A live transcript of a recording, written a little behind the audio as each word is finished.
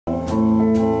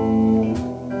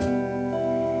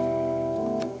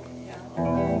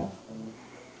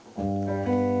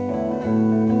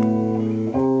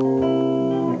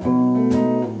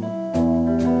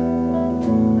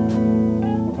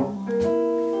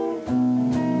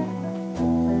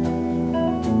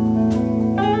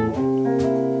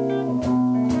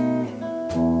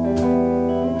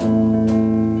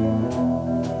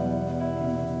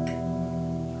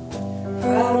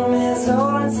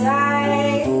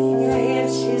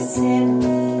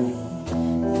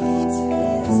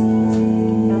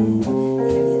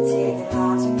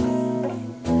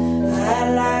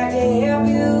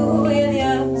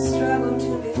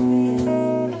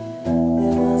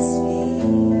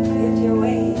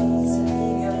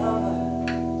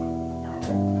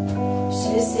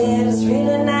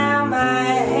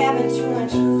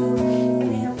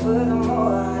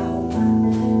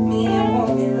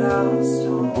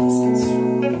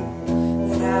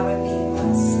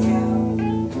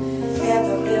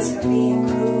just for being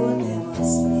cruel, never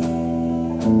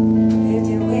sleep.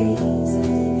 50 ways to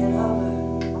leave your lover.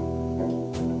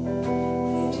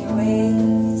 50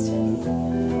 ways to leave your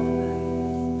lover.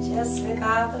 Just slip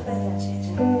out the benches.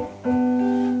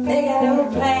 Make a new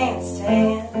plan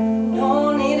stand. No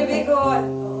need to be coy,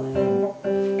 boy.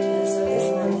 Just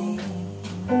listen to me.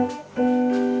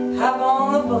 Hop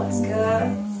on the bus,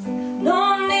 cuz no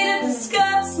need to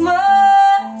discuss much.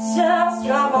 Just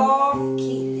drop off the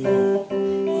key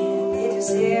and get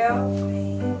yourself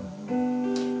free.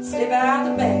 Slip out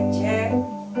the back, Jack.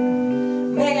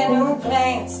 Make a new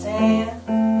plan stand.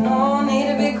 No need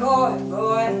to be coy,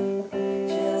 boy.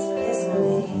 Just listen to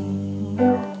me.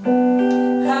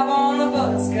 Hop on the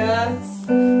bus, cuz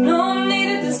no need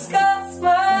to discuss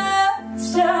much.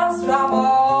 Just drop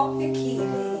off your key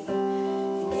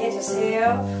and get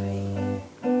yourself free.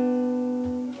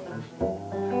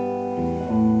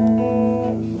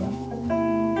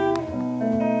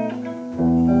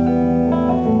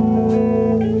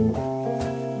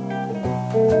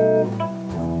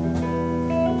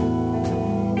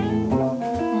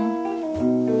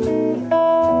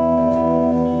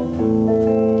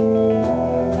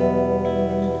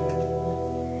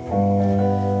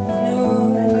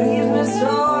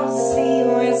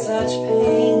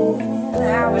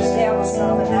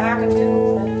 Something I could do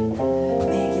to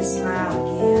make you smile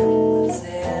again. Was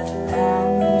there I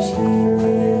appreciate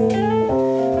it?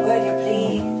 Would you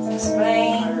please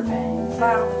explain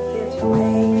about the 50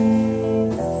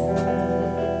 ways?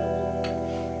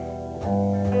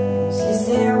 She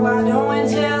said, why don't we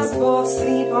just both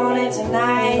sleep on it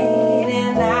tonight?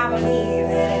 And I believe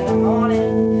that in the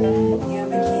morning you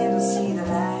begin to see the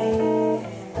light.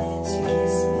 And then she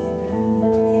kissed me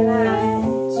and I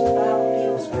realized she probably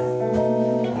was right.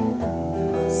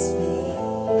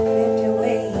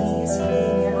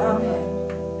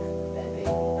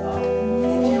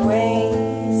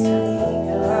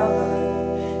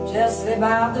 Slip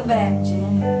out the back,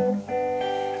 Jim.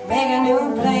 Make a new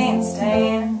plan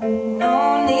stand. No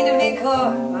need to be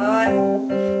coy, boy.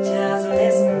 Just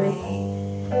listen to me.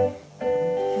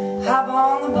 Hop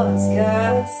on the bus,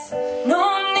 cuz no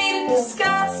need to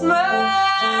discuss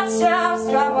much. Just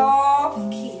drop off the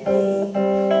key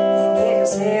and get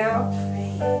yourself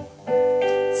free.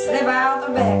 Slip out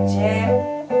the back, Jack.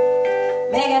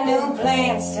 Make a new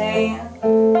plan stand.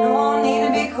 No need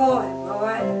to be coy,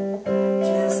 boy.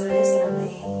 Just listen to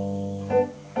me.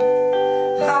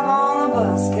 Hop on the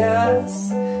bus, cuz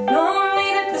no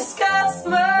need to discuss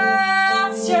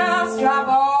much. Just drop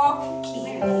off the key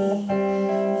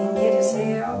and get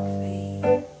yourself free.